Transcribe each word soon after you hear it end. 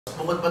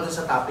Bukod pa dun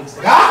sa topics.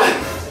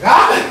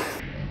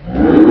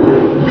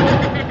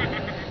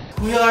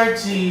 Kuya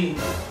Archie!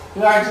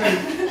 Kuya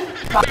Archie!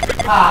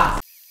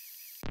 Ha!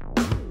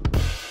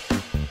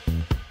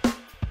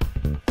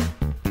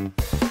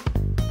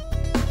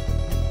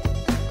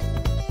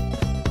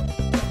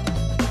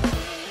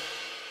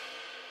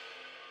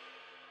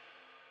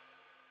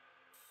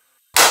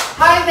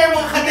 Hi there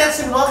mga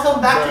ka-tets and welcome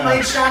back to my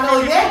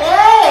channel!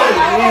 Yay!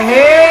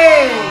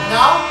 Yay!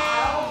 No?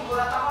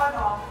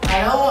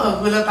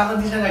 Gulat ako,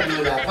 hindi siya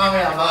nagulat.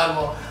 Mamaya, baka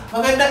mo.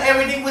 Magandang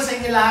everything po sa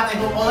inyo lahat.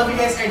 I hope all of you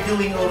guys are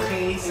doing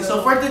okay.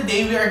 So for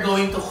today, we are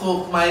going to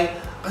cook my...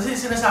 Kasi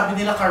sinasabi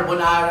nila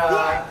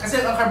carbonara. Kasi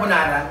ang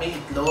carbonara, may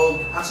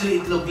itlog. Actually,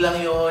 itlog lang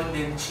yon,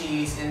 then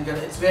cheese, and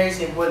gano'n. It's very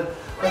simple.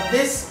 But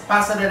this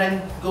pasta that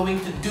I'm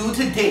going to do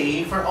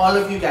today, for all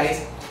of you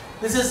guys,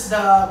 this is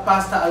the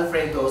pasta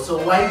Alfredo.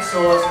 So white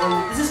sauce.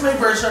 This is my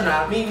version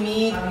na. May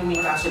meat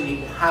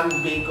actually, ham,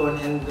 bacon,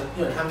 and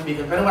yun, ham,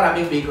 bacon. Pero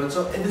maraming bacon.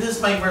 So this is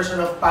my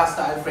version of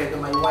pasta Alfredo.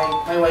 My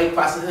white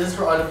pasta. This is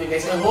for all of you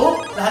guys. I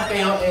hope lahat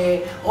kayo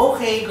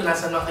okay. Kung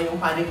nasan man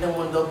kayong panig ng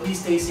mundo, please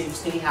stay safe,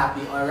 stay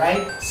happy,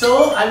 alright?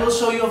 So I will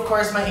show you of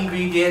course my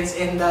ingredients,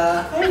 and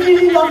I'm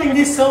really loving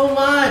this so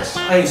much.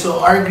 Okay,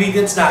 so our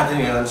ingredients natin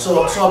ngayon.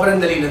 So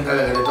sobrang dali lang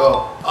talaga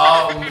nito.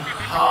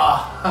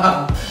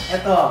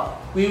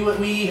 Ito.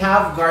 We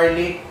have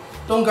garlic.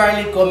 Itong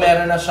garlic ko,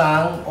 meron na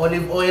siyang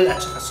olive oil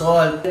at saka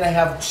salt. Then I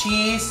have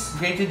cheese,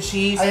 grated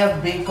cheese. I have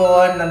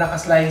bacon na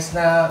nakaslice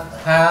na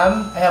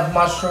ham. I have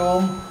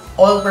mushroom,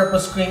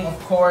 all-purpose cream of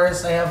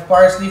course. I have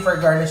parsley for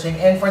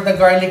garnishing. And for the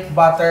garlic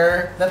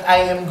butter that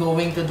I am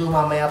going to do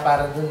mamaya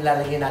para dun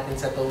lalagyan natin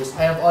sa toast.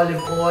 I have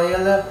olive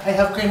oil. I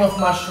have cream of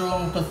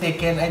mushroom to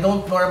thicken. I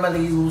don't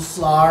normally use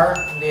flour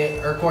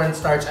or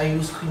cornstarch. I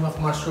use cream of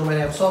mushroom, and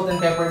I have salt and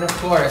pepper. And of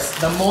course,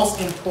 the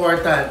most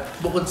important,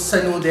 bukod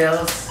sa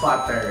noodles,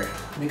 butter.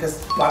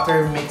 Because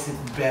butter makes it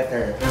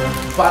better.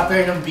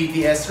 Butter ng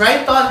BTS.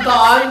 Right,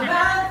 Tonton?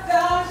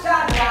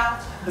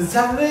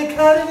 Something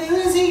kind of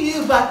losing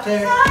you,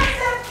 butter.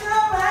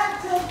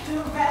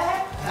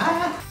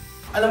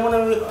 Alam mo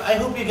na,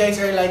 I hope you guys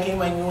are liking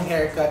my new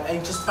haircut.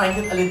 I just find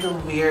it a little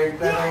weird,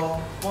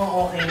 pero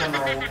okay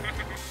naman.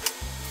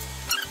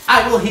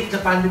 I will heat the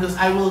pan because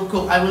I will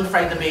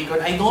fry the bacon.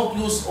 I don't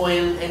use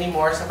oil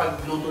anymore sa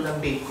pagluto ng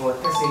bacon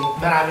kasi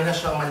marami na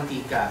siyang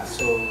mantika.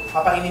 So,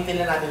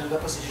 papainitin na natin ito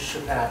tapos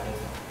i-shoot na natin.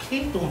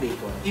 Okay, itong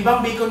bacon.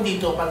 Ibang bacon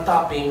dito,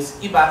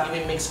 pang-toppings, iba,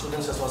 i-mix ko dun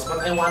sa sauce.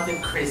 But I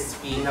wanted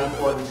crispy ng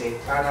konti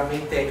para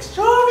may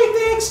texture.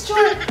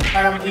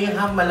 Para yung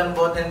ham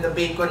malambot, and the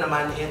bacon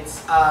naman,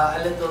 it's a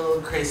little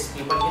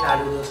crispy pag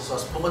hinalo dun sa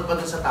sauce. Bukod pa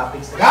dun sa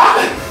toppings.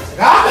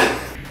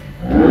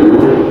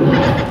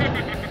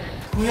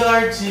 Kuya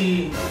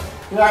Archie!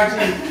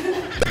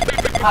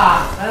 Ha!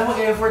 Alam mo,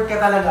 effort ka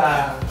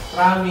talaga.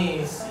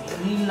 Promise.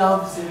 He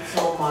loves it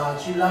so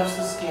much. He loves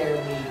to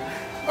scare me.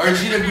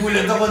 Archie,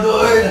 nagulat ako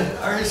doon!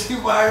 Archie,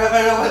 para ka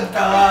naman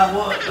tawa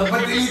ako.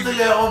 Napatilito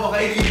niya ako, baka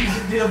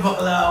iniisip niya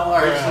bakla ako,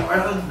 Archie.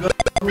 Parang kang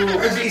g***o.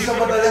 Archie, isa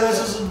pa talaga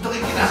susuntukin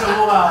kita sa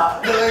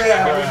mukha.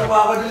 Talaga, masama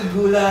ako ng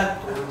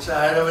gulat.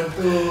 Saan naman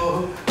to?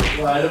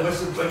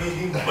 Malabas yung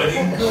paliging ko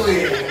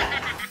eh.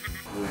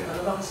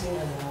 Ano ba kasi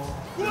ano?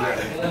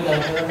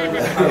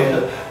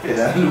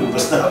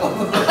 Lumabas na ako.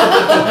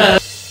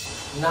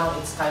 Now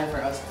it's time for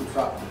us to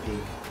drop the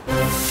pig.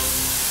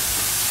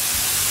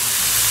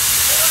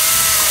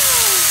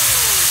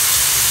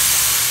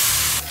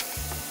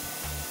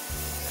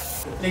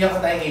 Lagyan ko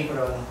tayong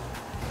apron.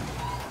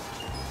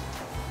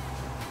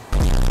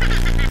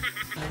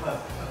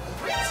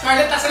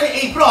 Scarlett, nasa na yung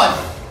apron?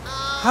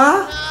 Ha?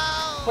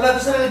 Wala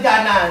doon sa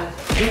nalagyanan.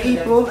 Yung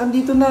apron,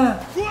 andito na.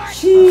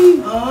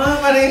 Shing!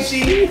 Parang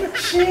shing!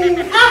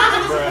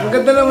 Ang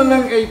ganda naman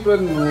ng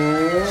apron mo.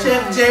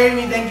 Chef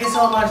Jeremy, thank you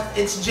so much.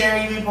 It's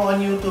Jeremy po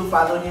on YouTube.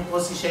 Follow niyo po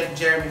si Chef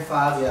Jeremy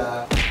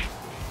Favia.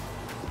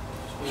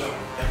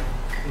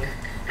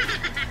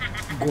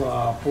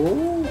 Guwapo.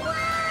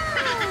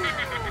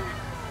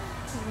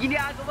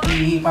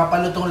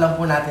 Ipapalutong lang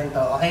po natin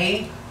to,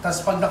 okay?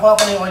 Tapos pag nakuha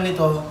ko na yung oil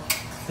nito,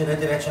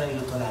 dire-diretso na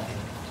iluto natin.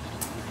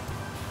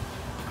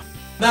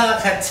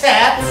 Mga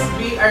ka-tets,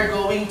 we are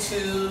going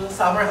to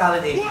summer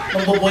holiday.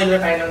 Magbo-boil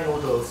na tayo ng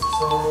noodles.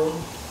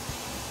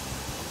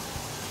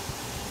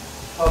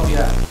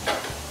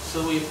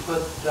 So we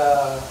put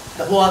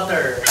the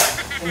water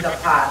in the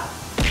pot.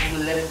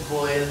 We'll let it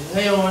boil.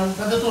 Ngayon,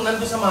 natutunan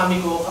ko sa mami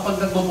ko, kapag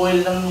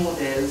nagbo-boil ng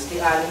noodles kay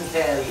Aling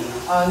Terry,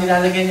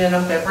 nilalagyan niya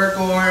ng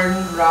peppercorn,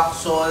 rock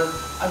salt,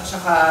 at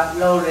saka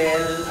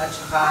laurel, at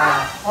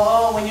saka...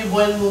 when you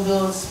boil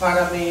noodles,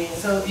 para may...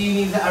 So, you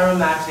need the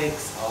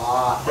aromatics.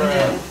 And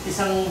then,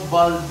 isang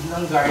bulb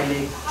ng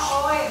garlic.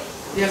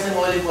 Yes, and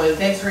olive oil.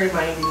 Thanks for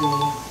reminding me.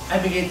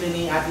 I bigay ito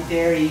ni Ate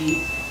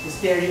Terry.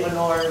 Miss Terry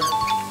Honor.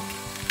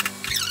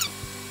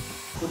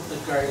 Put the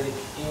garlic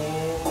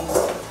in.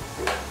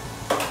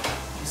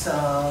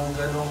 Isang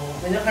ganong...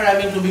 Ganyan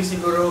karaming tubig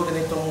siguro,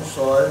 ganitong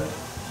salt.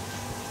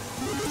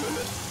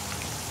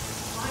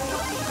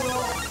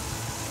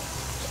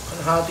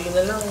 Hati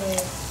na lang eh.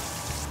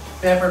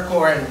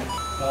 Peppercorn.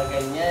 Mga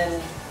ganyan.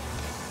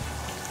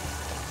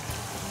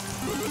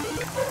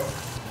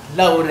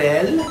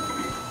 Laurel.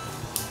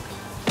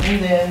 And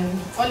then,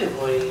 olive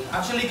oil.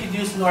 Actually, you could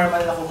use normal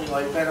na cooking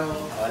oil, pero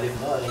olive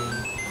oil.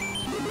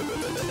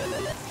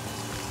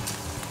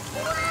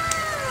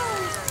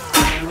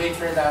 And wait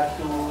for that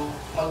to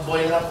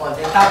mag-boil ng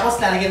konti. Tapos,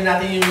 lalagyan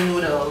natin yung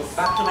noodles.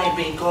 Back to my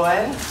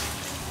bacon.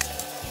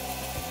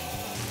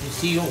 You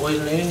see yung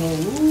oil na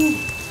yun.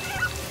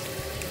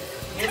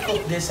 You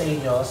cook this sa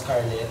inyo,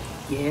 Scarlett?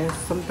 Yes,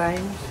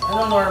 sometimes.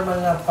 Ano normal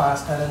na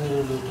pasta na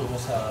niluluto mo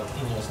sa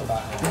inyo sa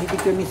bahay? Hindi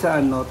kami sa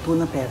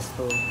tuna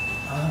pesto.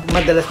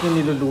 Madalas nyo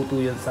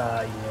niluluto yan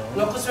sa inyo.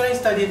 No, because when I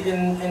studied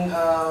in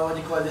what do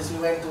you call this,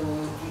 we went to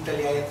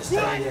Italy. I had to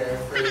study there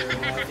for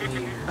mga 2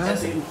 years.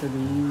 Sa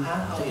Italy.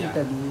 Sa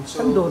Italy. So,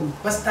 saan doon?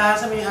 basta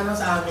sa may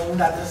sa amin,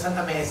 dati sa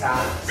Santa Mesa,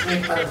 sa may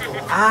Parto.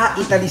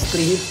 Italy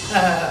Street.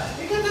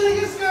 Ikaw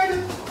talaga,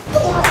 Scarlett.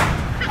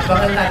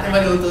 Abangan natin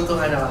maluto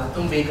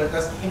itong bacon.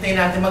 Tapos hintayin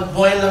natin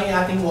mag-boil lang yung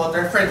ating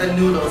water for the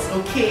noodles,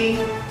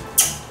 okay?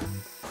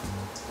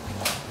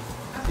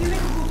 Ate,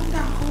 nagpupunta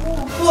na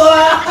ako.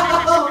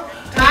 Wow!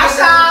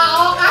 Kasha!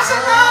 Oh, kasha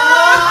na!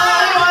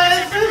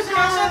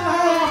 Kasha na!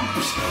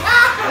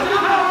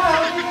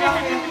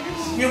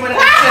 Yung mga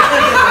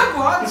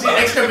kasi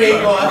extra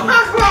bacon.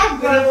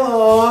 Pero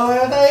mo,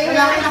 tayo.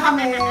 Malaki na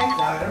kami.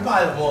 Ano ba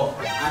alam mo?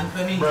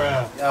 Anthony.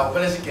 Ako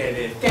pala si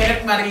Kenneth.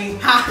 Kenneth Marie.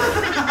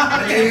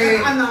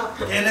 Ano?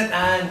 Kenneth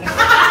Ann.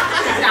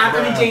 Si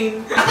Anthony Jane.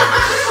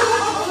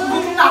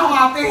 Gutom na ako,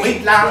 ate.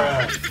 Wait lang.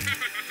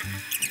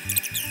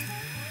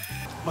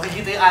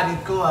 Makikita yung anit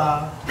ko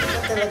Ito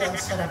talaga ang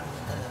sarap.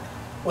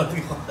 What do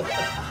you call it?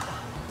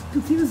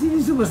 Sino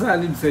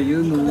sumasalib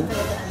sa'yo, no?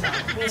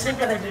 Minsan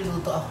pa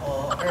nagluluto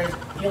ako, or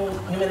yung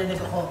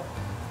narinig ako,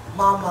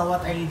 Mama,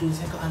 what are you doing?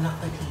 Sabi ko, anak,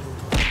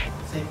 nagluluto ako.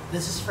 Sabi,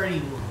 this is for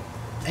you.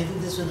 I do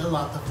this with a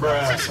lot of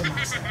love. So,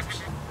 sumasarap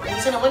siya.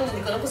 Minsan naman,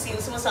 hindi ko alam kung sino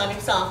sumasabi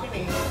sa akin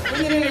eh.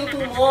 Ano niluluto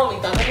mo? May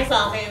tatanong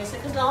sa akin.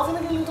 Sabi ko, ako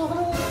nagluluto ako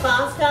ng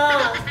pasta.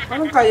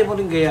 Parang kaya mo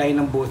rin gayahin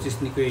ng boses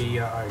ni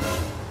Kuya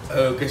Archie.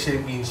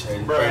 Kasi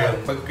minsan, parang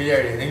pag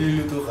kanyari,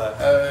 nagluluto ka,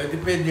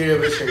 depende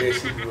naman sa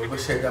recipe mo.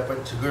 Basta dapat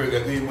siguro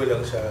gagawin mo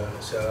lang sa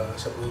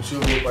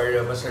puso mo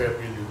para masarap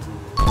yung luto.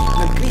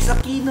 Nag-Chris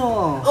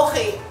Aquino!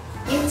 Okay,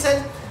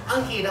 minsan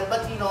ang hirap,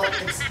 but you know,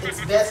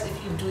 it's best if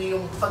you do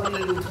yung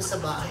pagluluto sa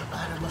bahay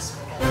para mas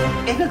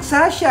maganda.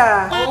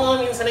 Nagsasha!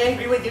 Oo, minsan I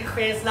agree with you,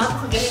 Chris.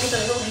 Napakagaling mo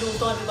talaga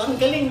magluto, di ba? Ang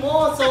galing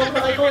mo!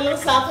 Sobra ikaw lang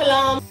saka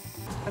lang.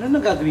 Ano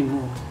na gagawin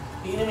mo?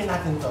 Iinumin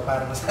natin to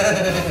para mas...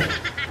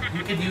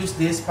 You could use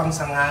this pang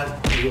sangag.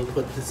 We'll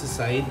put this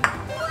aside.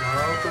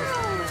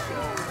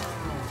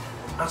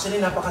 Actually,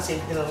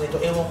 napaka-simple lang nito.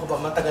 Ewan ko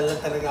ba, matagal lang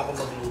talaga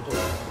ako magluto.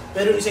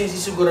 Pero isa yung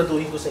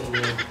sisiguraduhin ko sa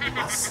inyo.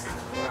 Pasta.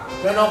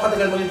 Gano'n ako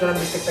katagal magluto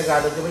ng bistek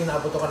Tagalog, di ba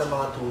inaabot ako ng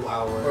mga 2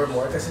 hours or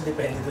more kasi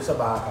depende to sa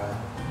baka.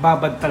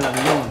 Babad pa lang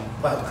yun.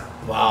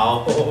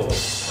 Wow!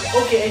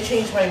 Okay, I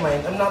changed my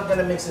mind. I'm not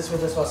gonna mix this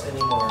with the sauce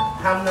anymore.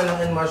 Ham na lang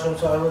and mushroom,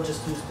 so I will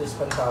just use this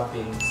pang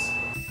toppings.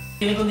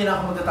 Hindi ko din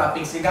ako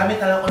magta-toppings.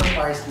 Gamit na lang ko ng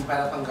parsley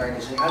para pang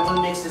garnishing. I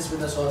will mix this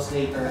with the sauce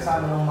later.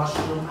 Kasama ng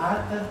mushroom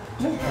at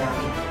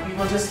we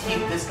will just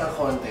heat this na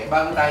konti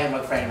bago tayo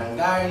mag-fry ng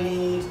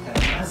garlic, ng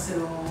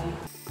mushroom.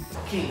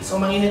 Okay, so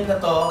mainit na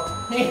to.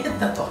 Mainit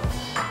na to.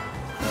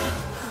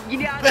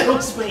 Pero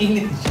mas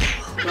mainit siya.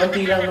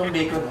 Konti lang ng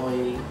bacon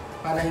oil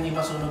para hindi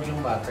masunog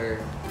yung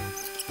butter.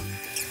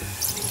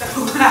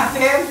 Tignan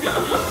natin.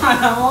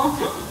 Alam mo?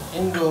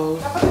 And go.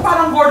 Dapat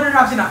parang Gordon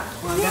Ramsay na.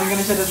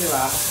 Ganun siya doon, di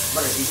ba?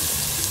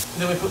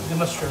 Then we put the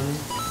mushroom.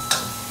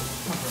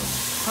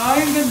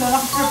 Ay, ang ganda.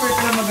 Nakaprepare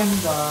ka na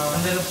maganda.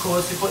 And then of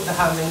course, we put the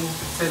ham and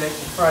select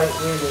fry it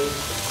really.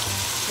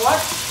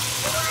 What?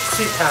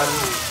 Sweet ham.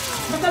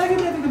 Ba't talaga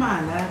hindi natin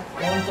dumahalan?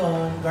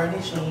 Wonton,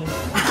 garnishing.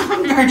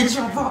 Ang garnish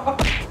mo to.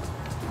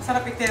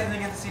 Masarap iterno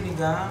nga ito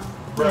sinigang.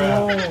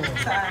 Oh,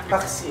 Saan?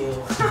 paksiw.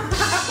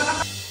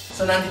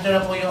 So nandito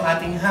na po yung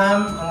ating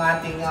ham, ang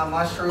ating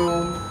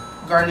mushroom,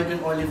 garlic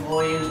with olive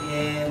oil,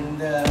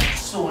 and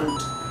salt.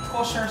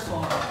 Kosher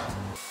salt.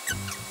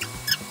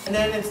 And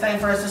then it's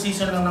time for us to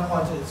season lang ng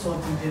konti. So,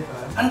 di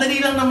ba? Ang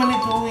dali lang naman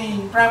ito eh.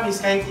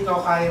 Promise, kahit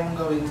ikaw kaya mong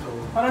gawin to.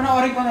 Para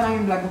na-orin ko na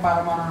lang yung vlog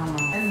para marunong.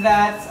 And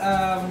that's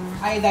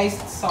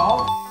iodized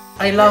salt.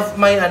 I love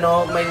my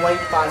my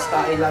white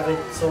pasta. I love it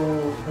so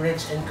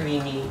rich and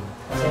creamy.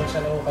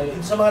 Pasensya na ko kayo.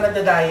 Sa mga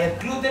nagda-diet,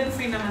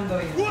 Gluten-free naman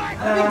daw yun.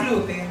 Ano yung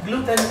gluten?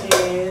 gluten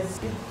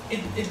is,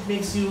 it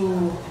makes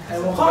you,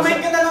 Comment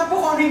ka na lang po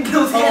kung ano yung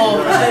gluten.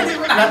 Oo,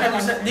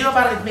 kasi, di ba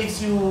parang it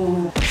makes you,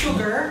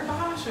 Sugar?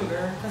 Baka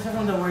sugar. kasi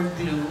from the word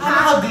glue.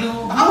 Glue.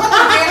 Baka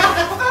matigil.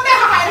 Baka tayo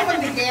kakain ng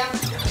pandikit.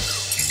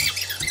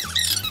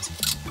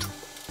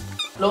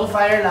 Low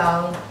fire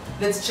lang.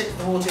 Let's check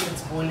the whole if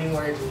it's boiling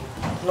already.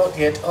 Not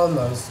yet,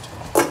 almost.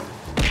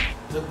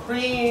 The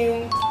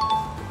cream.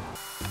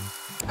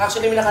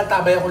 Actually, may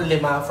nakatabay akong 5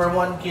 for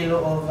 1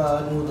 kilo of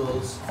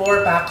noodles.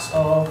 4 packs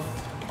of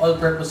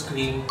all-purpose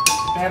cream.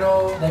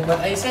 Pero, like what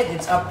I said,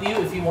 it's up to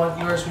you if you want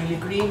yours really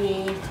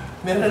creamy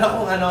Meron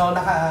akong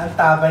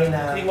nakaantabay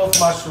na cream of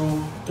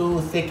mushroom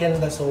to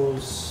thicken the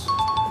sauce.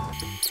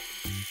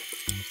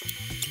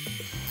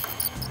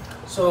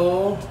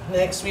 So,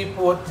 next we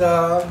put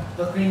the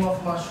cream of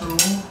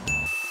mushroom.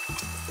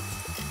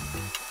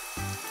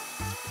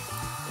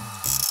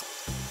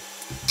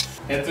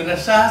 Ito na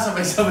siya,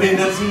 sabay-sabay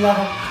na sila.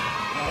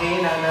 Okay,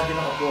 natin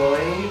ang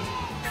apoy.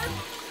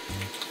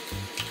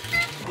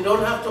 You don't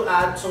have to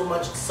add so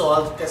much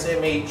salt kasi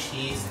may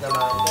cheese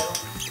naman.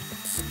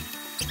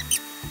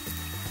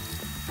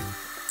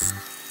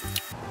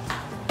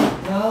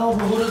 Now,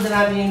 buhulog na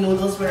natin yung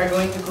noodles. We are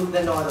going to cook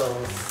the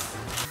noodles.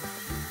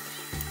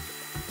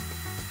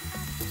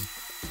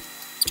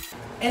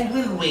 And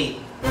we'll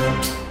wait.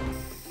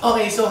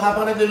 Okay, so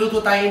habang nagluluto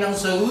tayo ng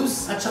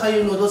sauce at saka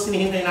yung noodles,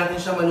 hinihintay natin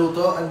siya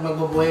maluto at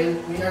magbo-boil,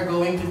 we are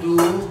going to do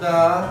the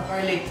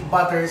garlic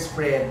butter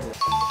spread.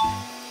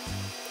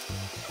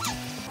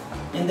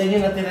 And then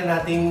yung natira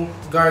nating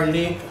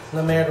garlic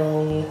na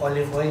merong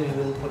olive oil, we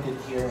will put it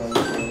here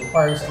also.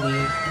 Parsley.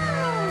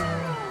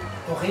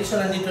 Okay,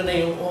 so nandito na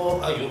yung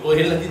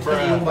oil, nandito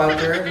na yung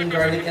butter, yung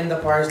garlic, and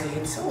the parsley.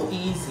 It's so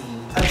easy.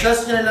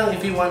 Adjust nyo na lang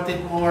if you wanted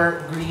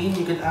more green,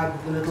 you could add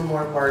a little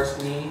more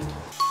parsley.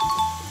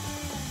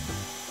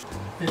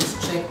 Let's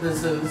check the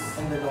sauce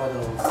and the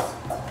noodles.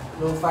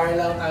 Low fire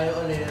lang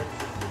tayo ulit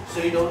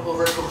so you don't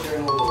overcook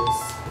your noodles.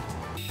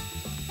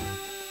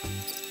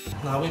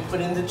 Now we put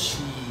in the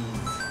cheese.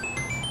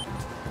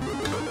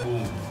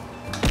 Boom.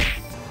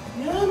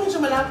 Yeah,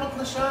 medyo malapot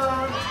na siya.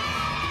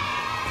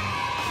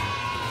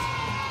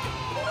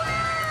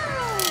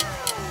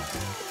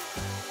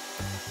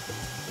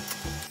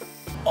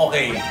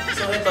 Okay,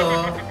 so ito,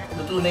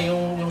 luto na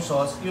yung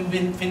sauce. Yung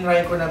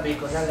finry ko na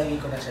bacon, nalagay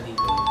ko na siya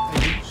dito.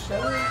 Ayun siya.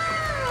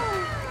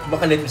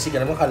 Baka letmisi ka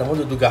naman, kala mo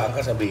dudugaan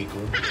ka sa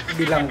bacon.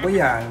 Bilang ko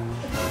yan.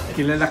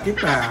 Kilala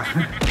kita.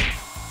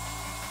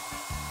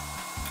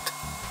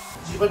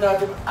 Di ba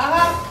dati?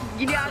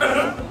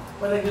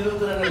 Pag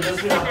nagluluto na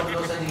noodles,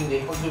 pinapaglaw sa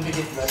dingding. Pag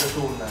lumikit na,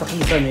 luto na. Sa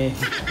kisame.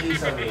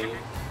 Kisame.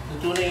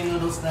 Luto na yung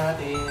noodles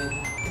natin.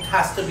 It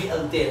has to be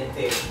al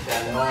dente.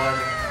 Ganon.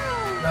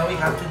 Now we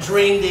have to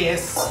drain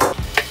this.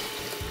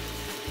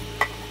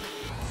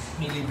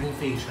 May libreng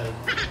facial.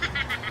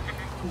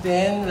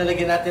 Then,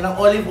 lalagyan natin ng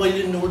olive oil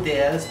yung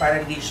noodles para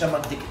hindi siya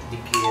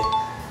magdikit-dikit.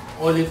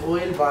 Olive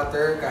oil,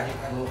 butter, kahit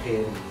anong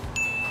curry.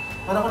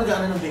 Parang ako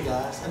nag-ano ng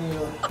bigas. Ano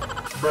yun?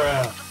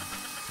 Bruh.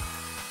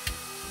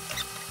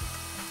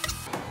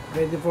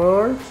 Ready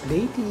for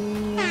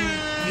plating.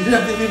 Yun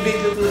lang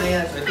bibig luto na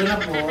yan. So, ito na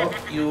po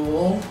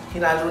yung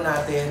hinalo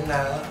natin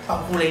na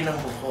pangkulay ng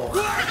buhok.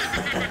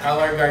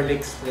 Our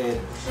garlic spread.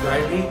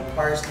 Garlic,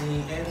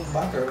 parsley, and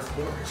butter, of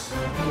course.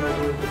 We are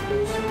going to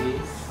toast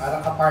this.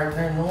 Para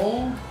ka-partner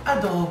nung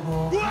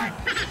adobo.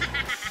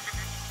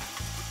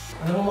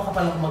 Alam mo,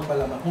 makapal ako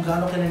magpalaman. Kung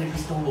gaano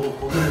kinanipis tong buhok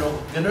ko,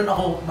 ganun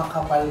ako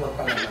makapal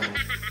magpalaman.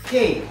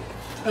 Okay,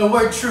 and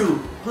we're through.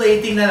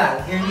 Plating na lang.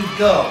 Here we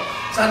go.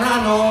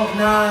 Sana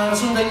na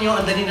masundan nyo,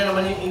 ang dali na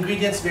naman yung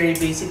ingredients, very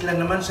basic lang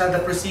naman siya.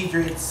 The procedure,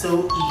 it's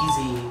so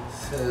easy.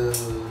 So...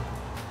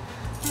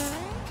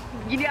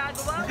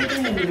 Nakita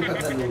nyo yung nilipad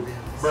na noodles?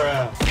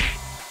 Bruh.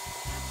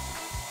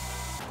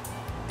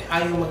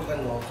 Ayaw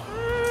mag-ano.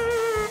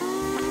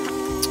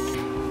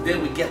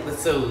 Then we get the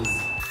sauce.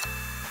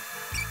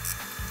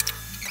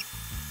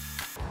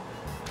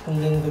 And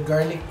then the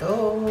garlic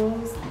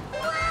toast.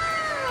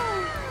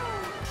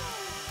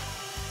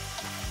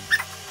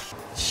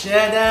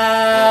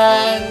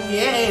 Shadan!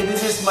 Yay!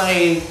 This is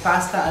my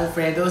pasta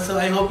Alfredo. So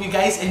I hope you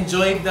guys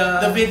enjoyed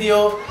the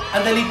video.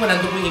 Ang dali po,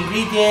 nandun po yung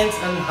ingredients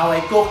and how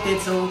I cooked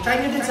it. So try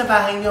nyo din sa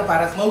bahay nyo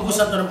para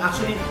magugustuhan to.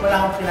 Actually, wala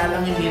akong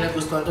kilalang hindi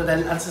nagustuhan to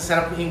dahil ang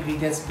sasarap ng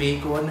ingredients,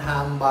 bacon,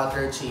 ham,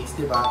 butter, cheese,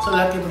 diba? So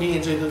lahat kayo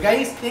mag-i-enjoy to.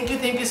 Guys, thank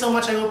you so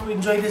much. I hope you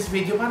enjoyed this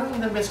video. Parang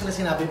yung best ko na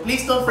sinabi.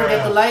 Please don't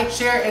forget to like,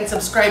 share, and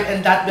subscribe, and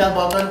that bell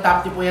button.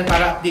 Tap niyo po yan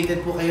para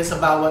updated po kayo sa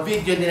bawat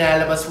video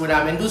na nilalabas po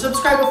namin. Do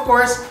subscribe, of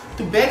course,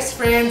 to Bex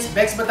Friends,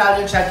 Bex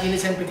Battalion Chat,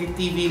 Guinness, and Pickle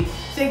TV.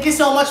 Thank you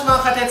so much, mga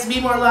ka-tets.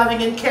 Be more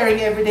loving and caring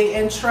every day,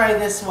 and try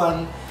this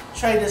one.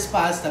 Try this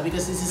pasta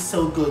because this is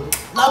so good.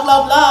 Love,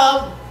 love,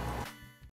 love!